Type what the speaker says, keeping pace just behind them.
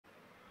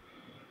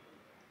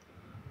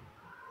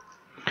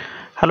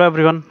Hello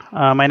everyone,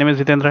 my name is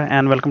Hitendra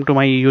and welcome to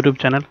my YouTube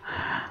channel.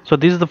 So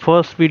this is the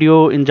first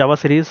video in Java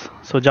series,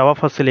 so Java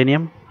for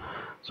Selenium.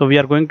 So we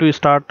are going to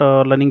start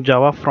learning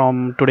Java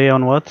from today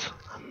onwards,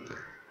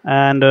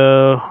 and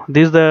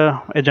this is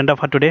the agenda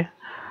for today.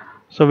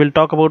 So we'll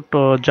talk about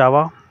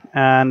Java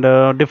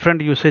and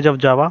different usage of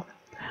Java,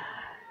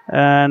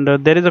 and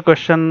there is a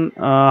question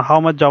how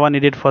much Java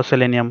needed for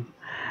Selenium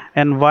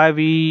and why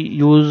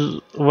we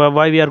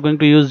are going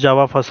to use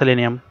Java for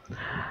Selenium,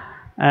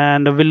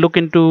 and we'll look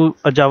into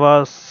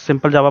a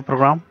simple Java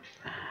program.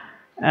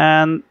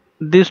 And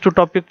these two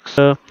topics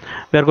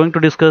we are going to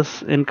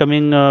discuss in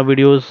coming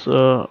videos,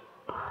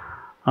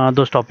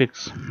 those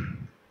topics.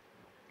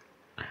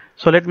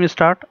 So let me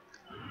start.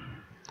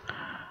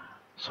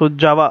 So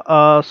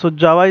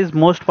Java is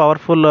most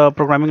powerful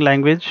programming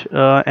language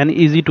and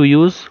easy to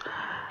use,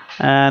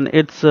 and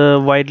it's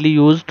widely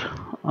used.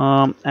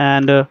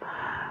 And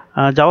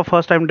Java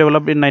first time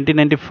developed in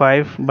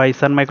 1995 by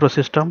Sun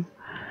Microsystem,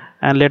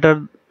 and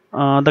later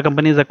the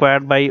company is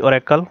acquired by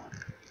Oracle.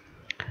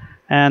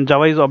 And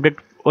Java is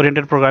object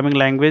oriented programming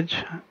language.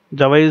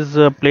 Java is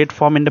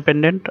platform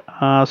independent,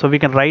 so we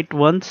can write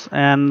once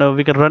and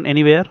we can run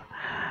anywhere.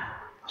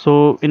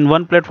 So in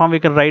one platform we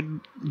can write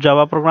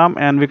Java program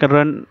and we can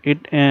run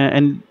it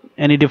in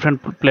any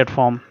different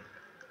platform.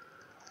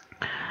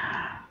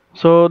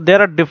 So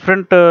there are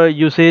different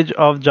usage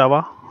of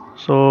Java.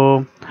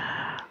 So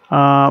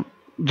uh,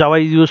 Java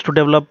is used to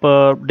develop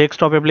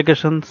desktop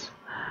applications,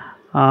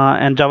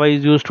 and Java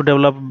is used to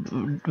develop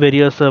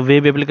various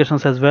web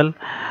applications as well.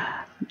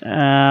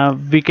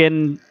 We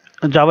can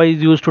Java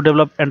is used to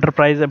develop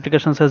enterprise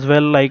applications as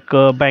well, like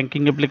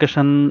banking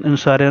application,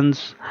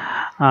 insurance,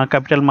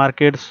 capital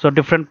markets. So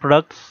different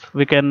products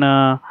we can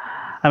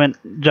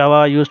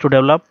Java used to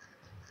develop.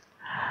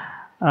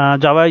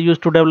 Java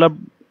used to develop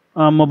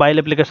mobile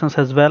applications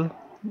as well,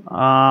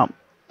 uh,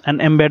 an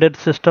embedded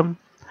system,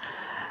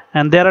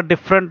 and there are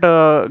different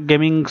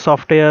gaming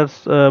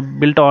softwares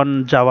built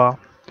on Java.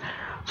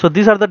 So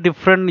these are the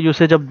different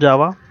usage of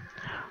Java.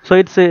 So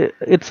it's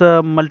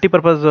a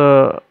multi-purpose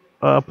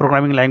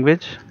programming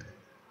language.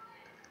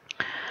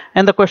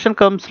 And the question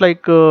comes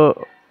like,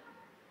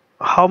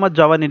 how much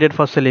Java needed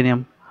for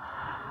Selenium?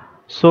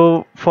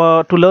 So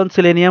for to learn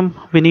Selenium,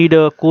 we need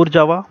core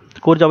Java.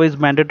 Core Java is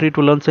mandatory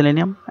to learn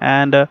Selenium,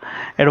 and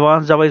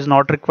advanced Java is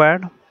not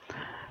required.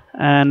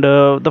 And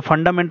the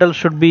fundamentals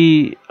should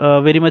be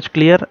very much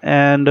clear,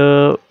 and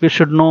we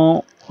should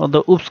know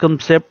the OOPS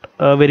concept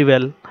very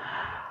well.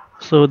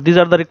 So these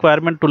are the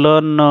requirement to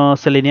learn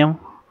Selenium.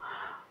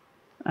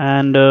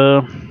 And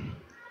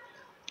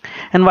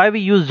why we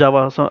use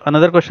Java? So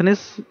another question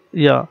is,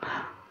 yeah,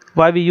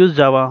 why we use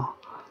Java?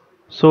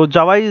 So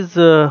Java is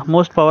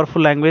most powerful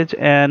language,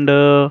 and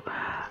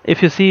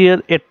if you see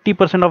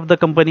 80% of the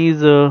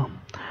companies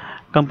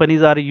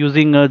are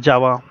using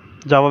Java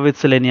with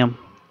Selenium,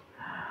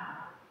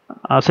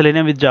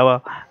 Selenium with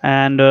Java.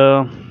 And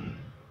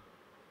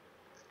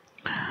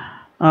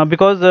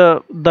because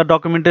the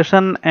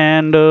documentation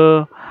and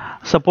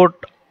support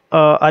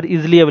are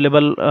easily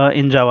available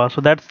in Java,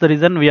 so that's the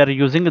reason we are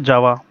using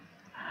Java.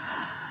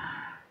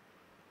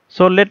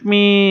 So let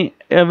me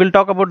we'll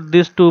talk about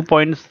these 2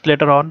 points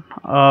later on,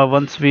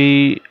 once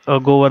we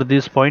go over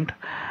this point.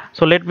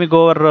 So let me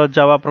go over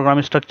Java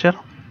programming structure.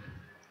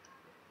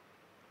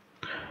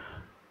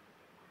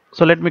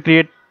 So let me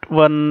create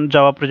one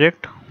Java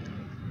project.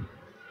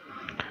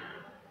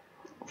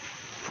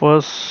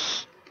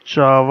 First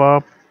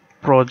Java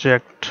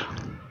project,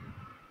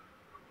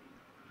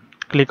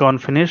 click on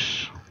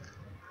finish.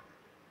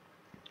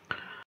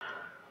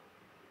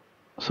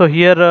 So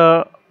here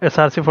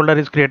src folder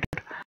is created.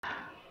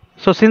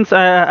 So since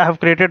I have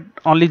created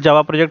only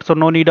Java project, so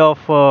no need of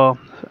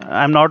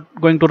I'm not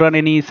going to run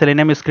any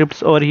Selenium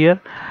scripts over here.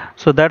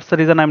 So that's the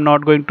reason I'm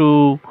not going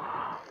to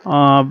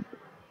uh,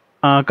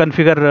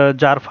 configure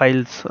jar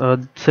files,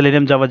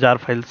 Selenium Java jar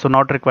files, so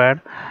not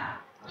required.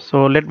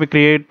 So let me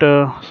create,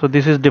 so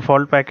this is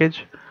default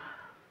package,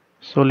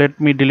 so let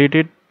me delete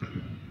it.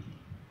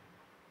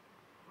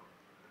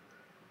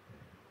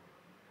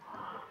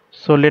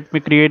 So let me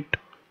create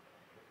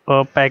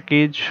a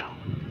package,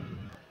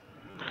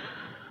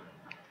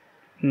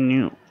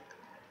 new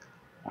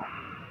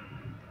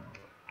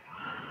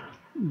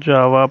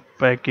Java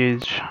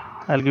package.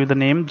 I'll give the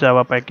name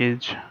Java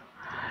package.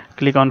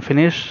 Click on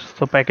finish.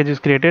 So package is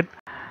created.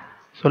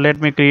 So let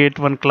me create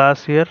one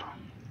class here.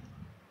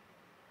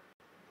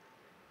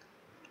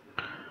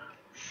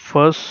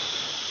 First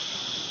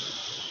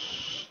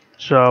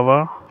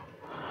Java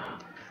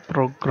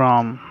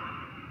program.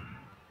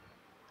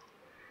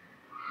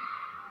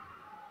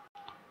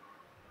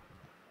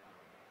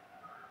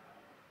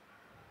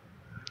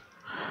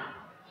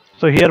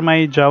 So here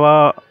my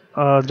Java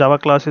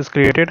class is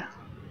created,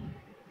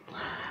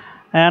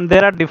 and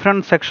there are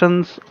different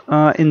sections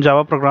in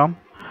Java program.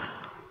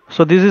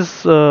 So this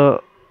is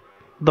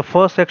the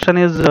first section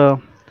is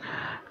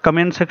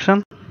comment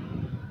section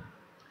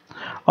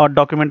or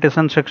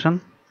documentation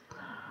section.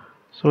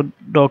 So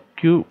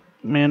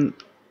documentation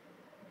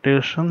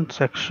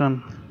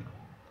section.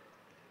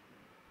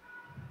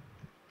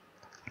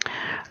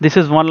 This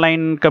is one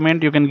line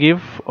comment you can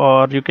give,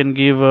 or you can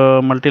give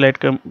a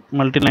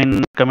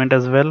multi-line comment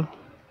as well,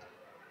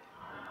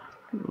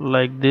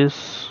 like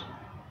this.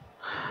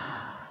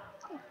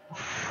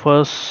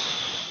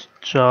 First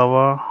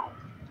Java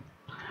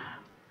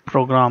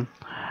program.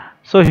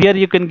 So here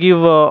you can give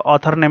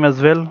author name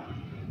as well.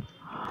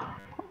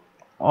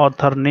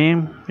 Author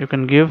name you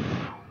can give.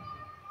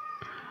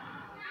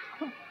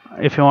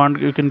 If you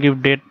want, you can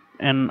give date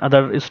and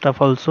other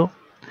stuff also.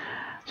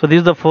 So this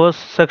is the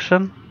first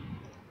section,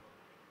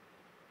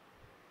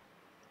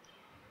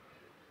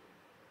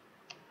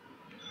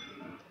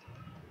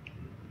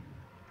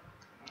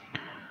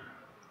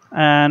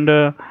 and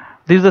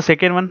this is the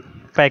second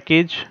one,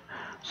 package.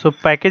 So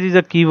package is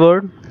a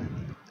keyword,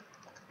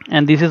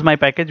 and this is my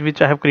package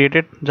which I have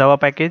created, Java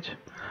package.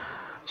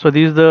 So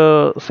this is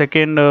the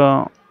second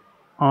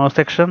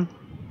section.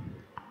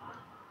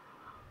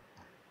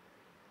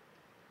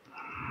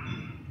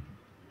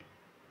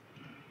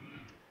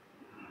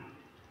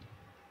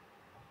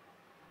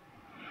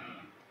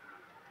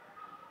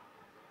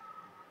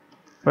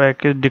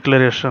 Package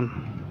declaration.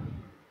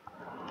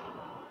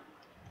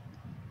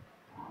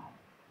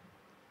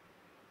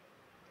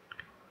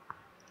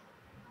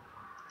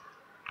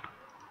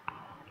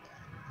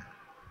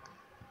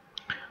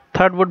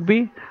 Third would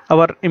be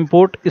our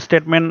import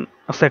statement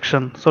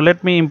section. So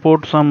let me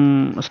import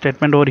some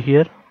statement over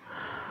here.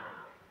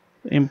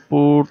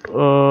 Import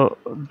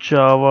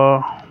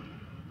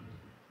java.io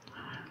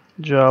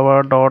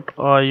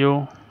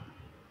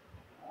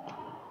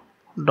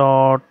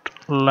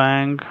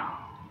 .lang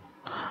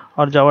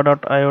or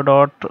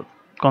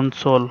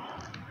java.io.console.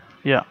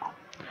 Yeah,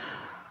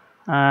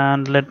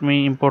 and let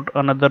me import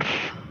another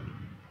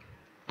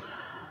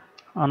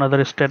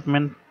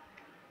statement,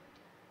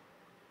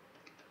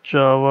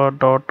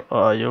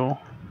 java.io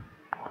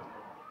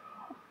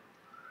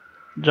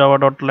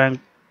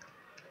java.lang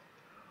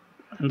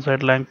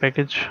inside lang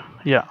package.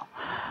 Yeah.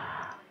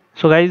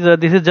 So guys,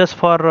 this is just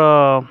for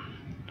a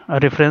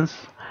reference.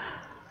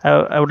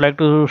 I would like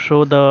to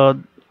show the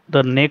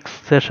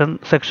next section.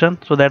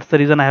 So that's the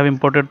reason I have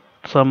imported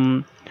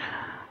some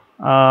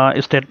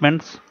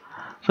statements.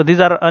 So these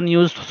are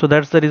unused, so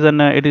that's the reason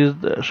it is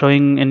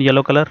showing in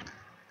yellow color.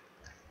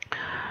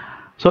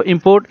 So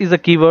import is a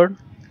keyword,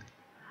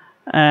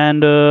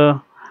 and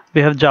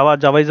we have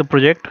Java is a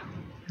project.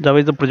 Java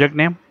is the project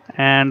name,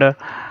 and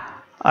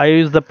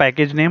IO is the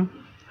package name,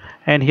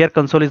 and here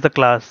console is the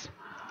class.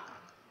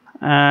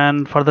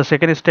 And for the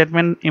second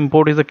statement,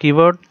 import is the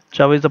keyword,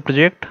 Java is the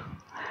project,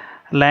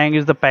 lang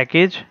is the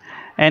package,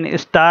 and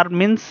star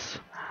means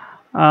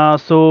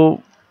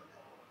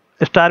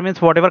star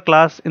means whatever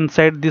class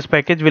inside this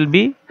package will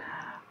be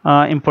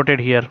imported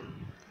here.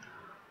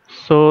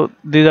 So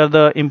these are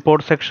the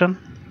import section.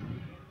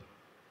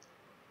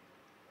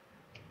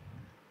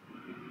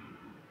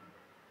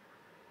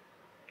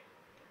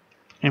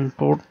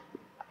 Import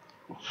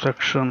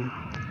section.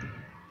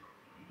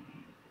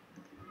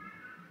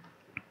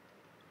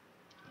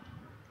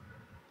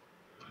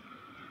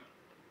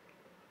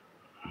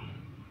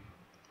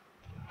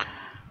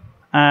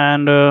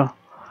 And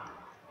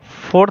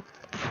fourth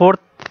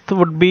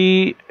would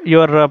be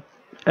your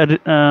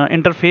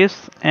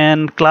interface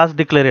and class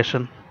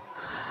declaration.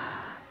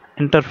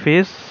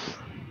 Interface.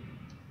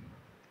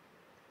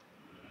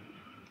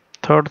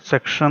 Third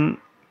section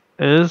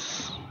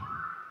is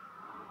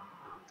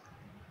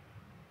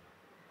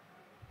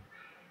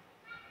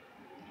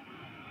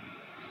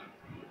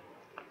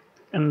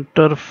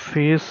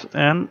interface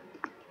and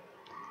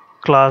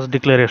class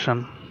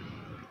declaration.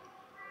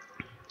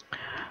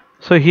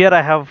 So here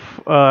I have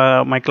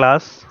my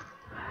class,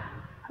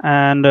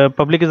 and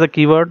public is a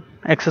keyword,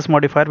 access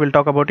modifier, we'll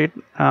talk about it.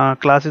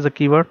 Class is a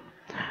keyword.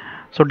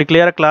 So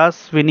declare a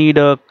class, we need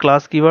a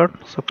class keyword.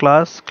 So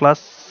class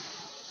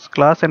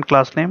and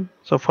class name.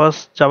 So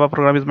first Java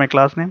program is my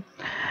class name,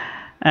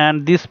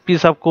 and this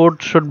piece of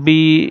code should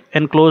be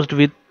enclosed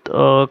with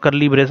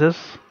curly braces.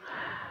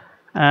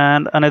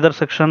 And another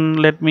section,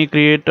 let me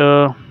create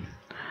a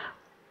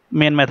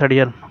main method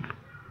here,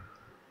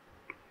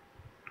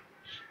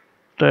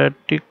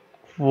 static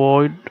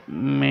void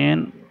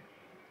main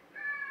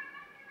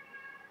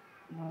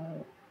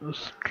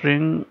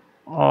string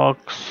aux.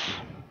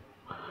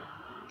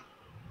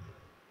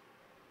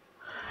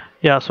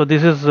 Yeah, so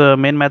this is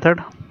main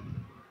method.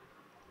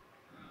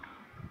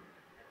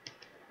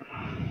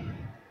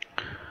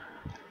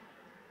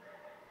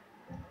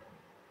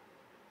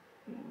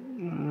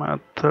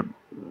 Method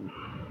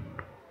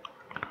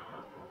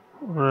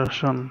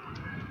version.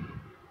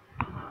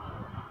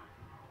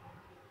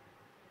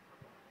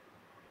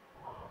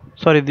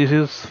 Sorry, this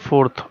is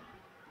fourth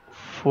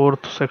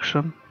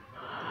section.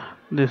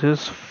 This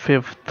is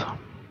fifth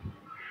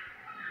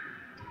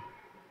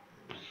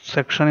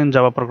section in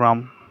Java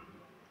program.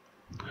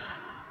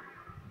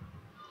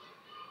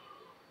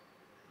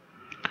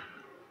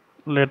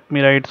 Let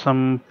me write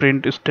some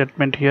print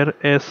statement here.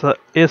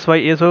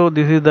 SYSO,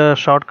 this is the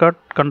shortcut,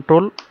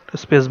 control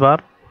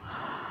spacebar.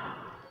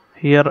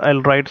 Here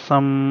I'll write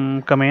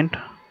some comment.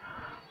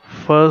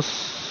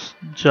 First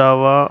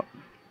Java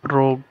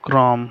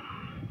program.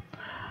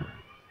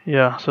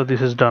 Yeah, so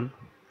this is done.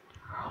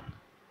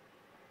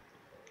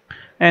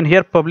 And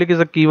here public is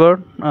a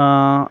keyword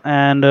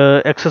and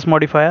access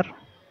modifier,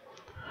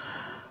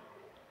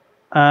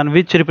 and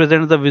which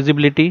represents the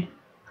visibility.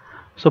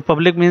 So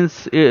public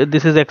means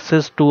this is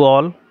access to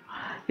all.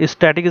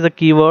 Static is a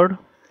keyword.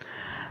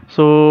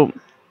 So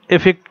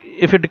if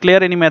you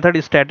declare any method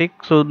is static,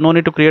 so no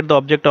need to create the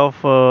object of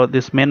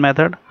this main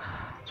method.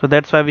 So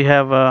that's why we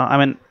have I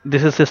mean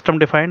this is system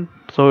defined,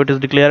 so it is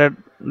declared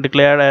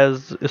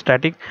as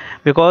static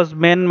because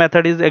main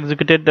method is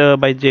executed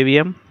by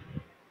JVM.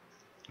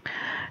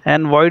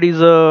 And void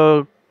is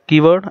a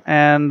keyword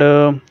and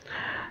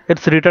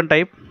its return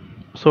type,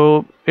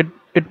 so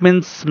it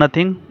means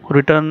nothing.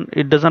 Return,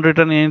 it doesn't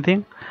return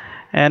anything.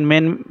 And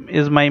main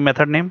is my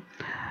method name,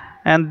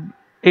 and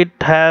it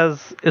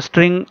has a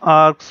string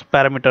args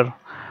parameter.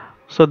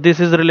 So this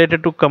is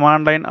related to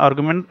command line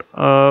argument.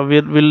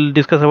 We'll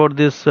discuss about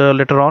this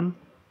later on.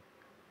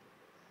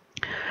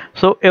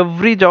 So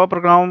every Java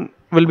program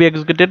will be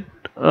executed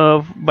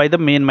by the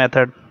main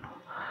method.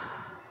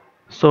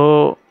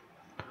 So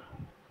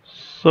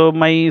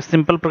my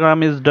simple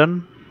program is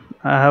done.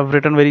 I have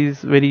written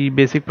very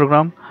basic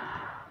program.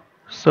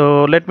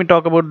 So let me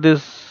talk about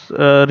this,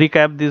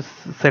 recap this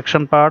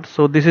section part.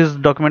 So this is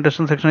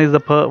documentation section is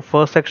the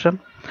first section.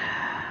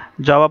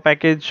 Java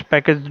package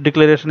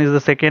declaration is the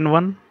second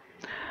one.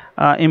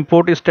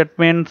 Import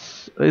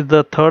statements is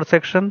the third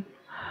section.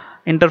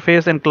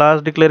 Interface and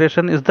class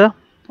declaration is the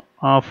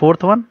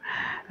fourth one,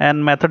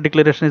 and method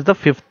declaration is the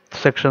fifth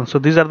section. So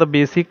these are the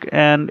basic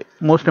and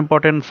most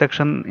important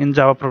section in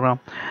Java program.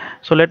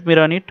 So let me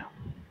run it.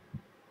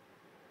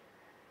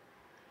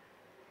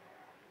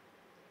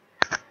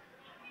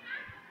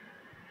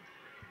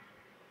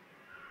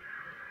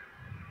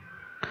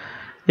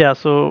 Yeah,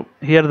 so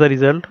here the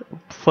result,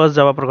 first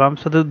Java program.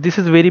 So this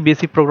is very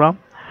basic program.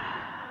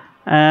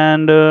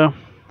 And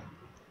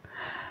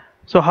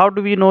so how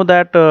do we know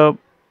that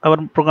our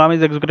program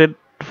is executed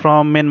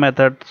from main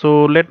method?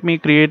 So let me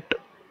create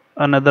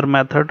another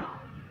method.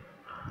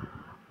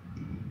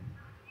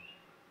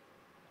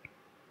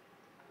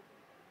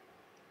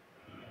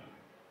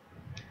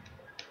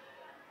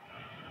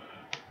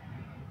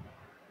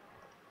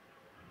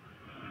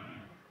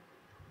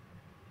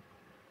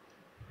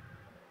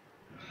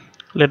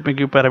 Let me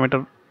give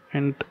parameter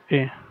int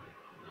a.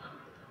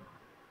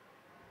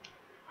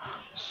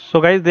 So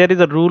guys, there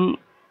is a rule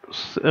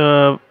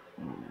uh,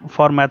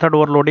 for method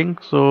overloading.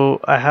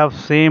 So I have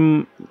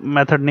same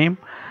method name,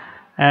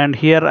 and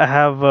here I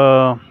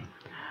have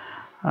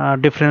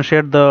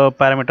differentiate the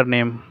parameter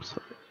name. So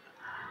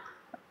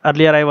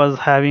earlier I was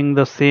having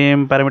the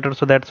same parameter,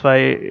 so that's why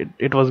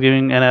it was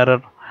giving an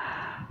error.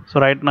 So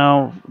right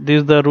now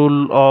this is the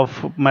rule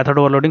of method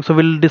overloading. So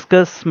we'll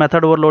discuss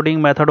method overloading,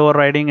 method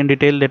overriding in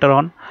detail later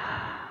on.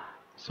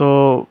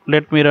 So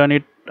let me run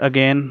it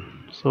again.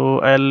 So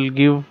I'll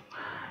give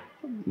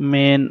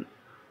main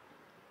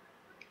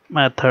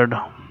method.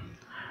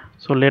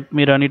 So let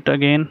me run it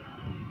again.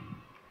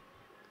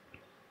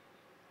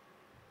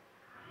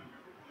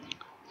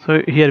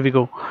 So here we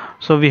go.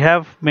 So we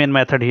have main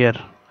method here.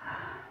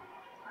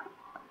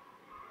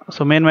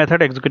 So main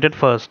method executed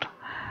first,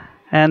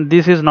 and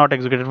this is not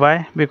executed.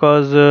 Why?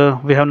 Because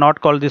we have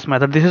not called this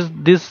method.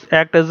 This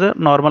act as a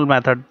normal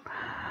method,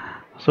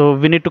 so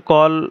we need to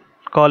call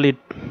it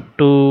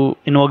to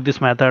invoke this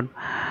method.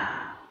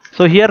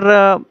 So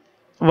here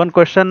one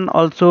question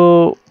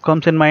also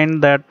comes in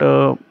mind that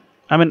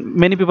I mean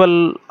many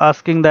people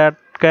asking that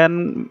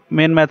can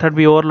main method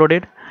be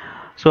overloaded.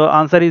 So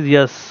answer is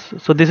yes.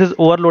 So this is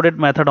overloaded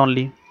method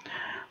only.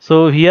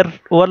 So here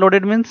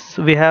overloaded means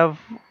we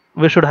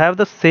should have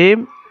the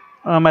same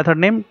method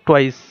name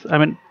twice. I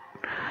mean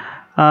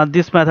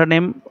this method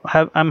name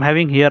I'm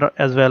having here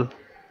as well.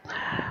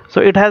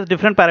 So it has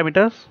different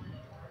parameters,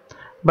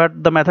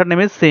 but the method name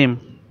is same.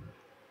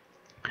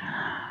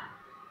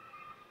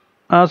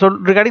 So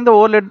regarding the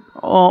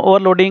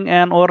overloading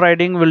and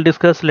overriding, we'll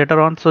discuss later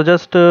on. So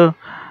just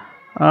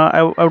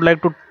I would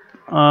like to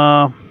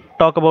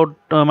talk about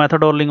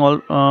method loading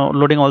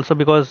also,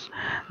 because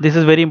this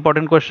is very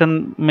important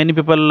question. Many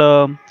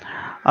people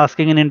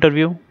asking in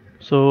interview.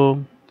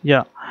 So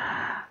yeah.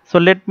 So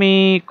let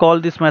me call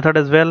this method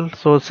as well.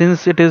 So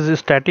since it is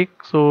static,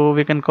 so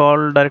we can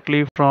call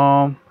directly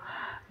from,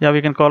 yeah,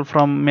 we can call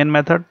from main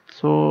method.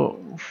 So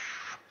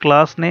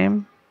class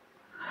name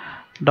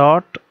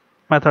dot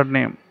method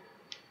name.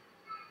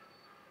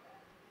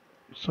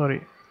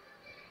 Sorry,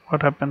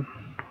 what happened?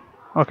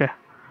 Okay,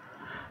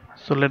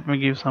 so let me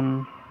give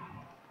some,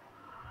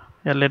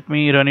 yeah, let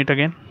me run it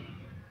again.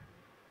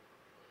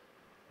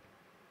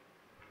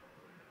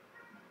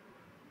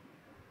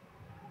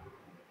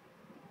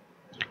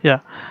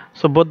 Yeah,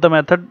 so both the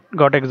method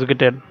got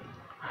executed.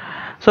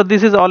 So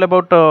this is all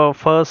about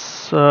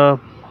first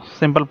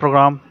simple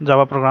program,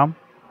 Java program.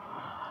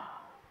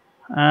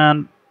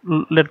 And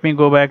let me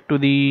go back to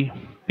the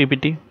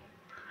PPT.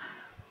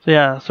 So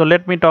yeah, so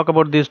let me talk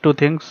about these two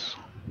things.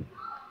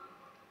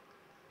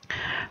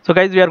 So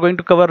guys, we are going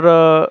to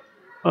cover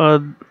uh,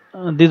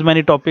 these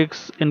many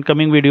topics in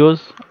coming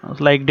videos,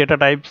 like data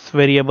types,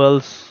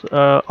 variables,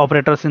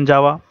 operators in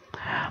Java,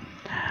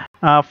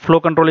 flow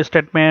control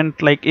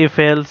statement like if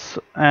else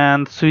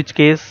and switch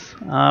case.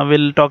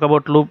 We'll talk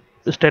about loop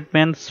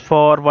statements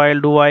for while,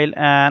 do while,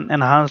 and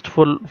enhanced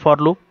full for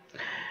loop,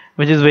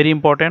 which is very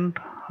important.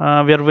 We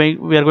are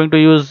going to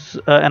use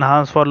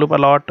enhanced for loop a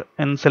lot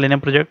in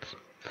Selenium projects,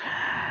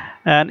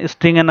 and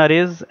string and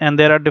arrays, and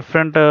there are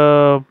different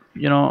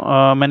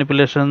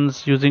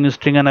manipulations using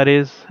string and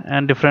arrays,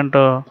 and different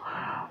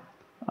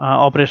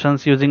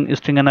operations using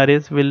string and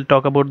arrays. We'll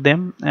talk about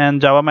them. And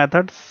Java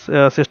methods,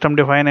 system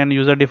defined and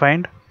user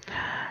defined,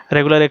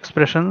 regular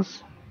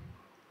expressions,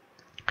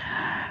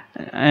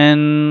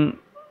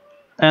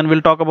 and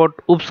we'll talk about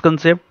oops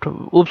concept.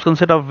 Oops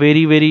concept are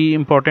very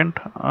important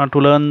to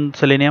learn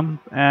Selenium.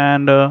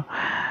 And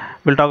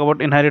we'll talk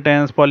about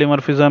inheritance,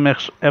 polymorphism,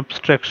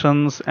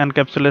 abstractions,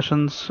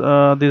 encapsulations.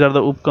 These are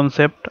the OOP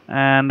concept.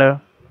 And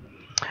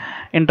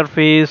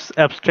interface,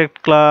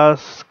 abstract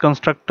class,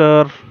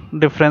 constructor,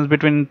 difference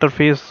between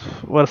interface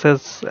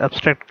versus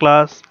abstract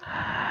class.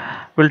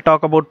 We'll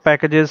talk about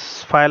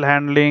packages, file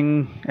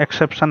handling,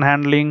 exception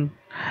handling.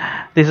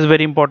 This is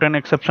very important.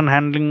 Exception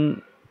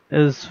handling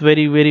is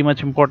very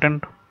much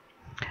important.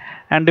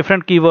 And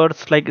different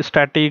keywords like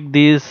static,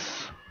 these,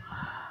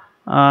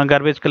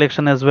 garbage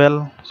collection as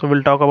well. So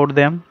we'll talk about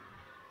them.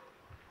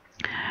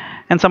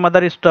 And some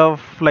other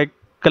stuff like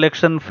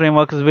collection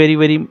framework is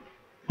very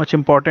much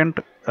important.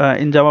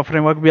 In Java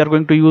framework we are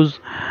going to use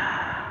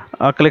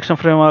collection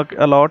framework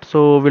a lot,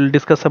 so we'll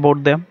discuss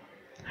about them.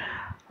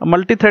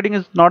 Multi-threading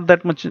is not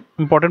that much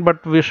important,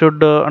 but we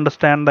should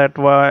understand that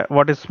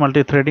what is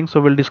multi-threading, so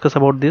we'll discuss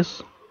about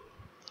this.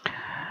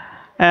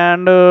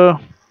 And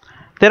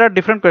there are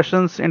different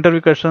questions, interview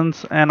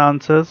questions and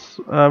answers.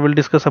 We'll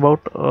discuss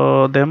about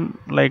them,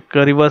 like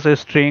reverse a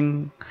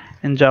string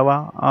in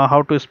Java,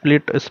 how to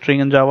split a string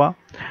in Java,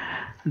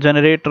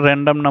 generate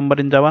random number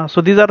in Java. So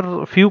these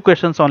are few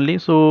questions only,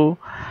 so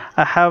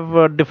I have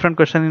a different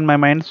question in my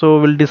mind, so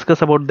we'll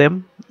discuss about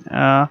them.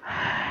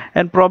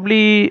 And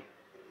probably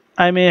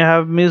I may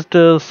have missed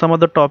some of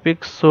the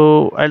topics,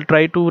 so I'll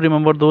try to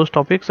remember those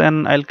topics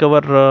and I'll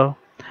cover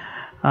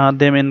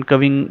them in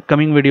coming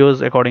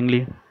videos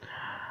accordingly.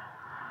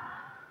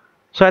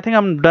 So I think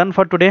I'm done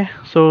for today.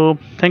 So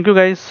thank you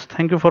guys,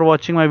 thank you for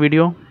watching my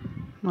video.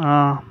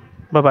 Bye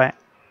bye.